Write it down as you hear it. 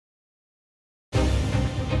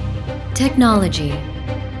Technology.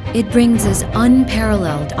 It brings us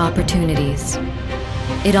unparalleled opportunities.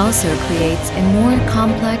 It also creates a more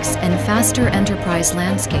complex and faster enterprise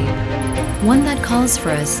landscape, one that calls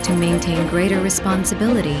for us to maintain greater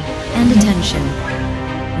responsibility and attention.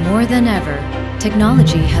 More than ever,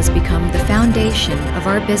 technology has become the foundation of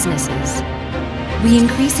our businesses. We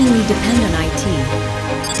increasingly depend on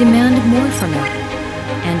IT, demand more from it,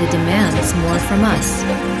 and it demands more from us.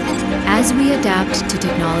 As we adapt to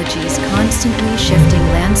technology's constantly shifting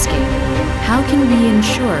landscape, how can we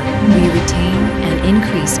ensure we retain and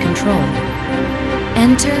increase control?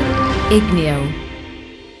 Enter Ignio.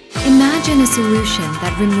 Imagine a solution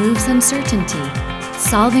that removes uncertainty,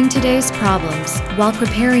 solving today's problems while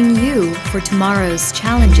preparing you for tomorrow's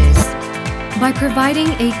challenges. By providing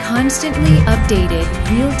a constantly updated,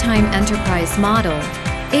 real-time enterprise model,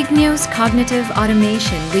 Ignio's cognitive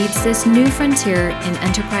automation leads this new frontier in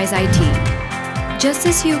enterprise IT. Just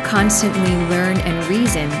as you constantly learn and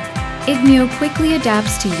reason, Ignio quickly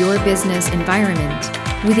adapts to your business environment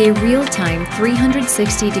with a real-time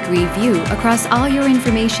 360-degree view across all your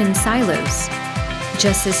information silos.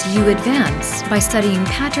 Just as you advance by studying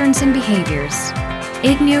patterns and behaviors,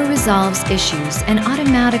 Ignio resolves issues and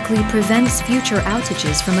automatically prevents future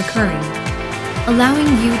outages from occurring, allowing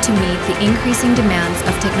you to meet the increasing demands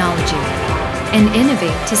of technology and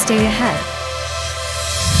innovate to stay ahead.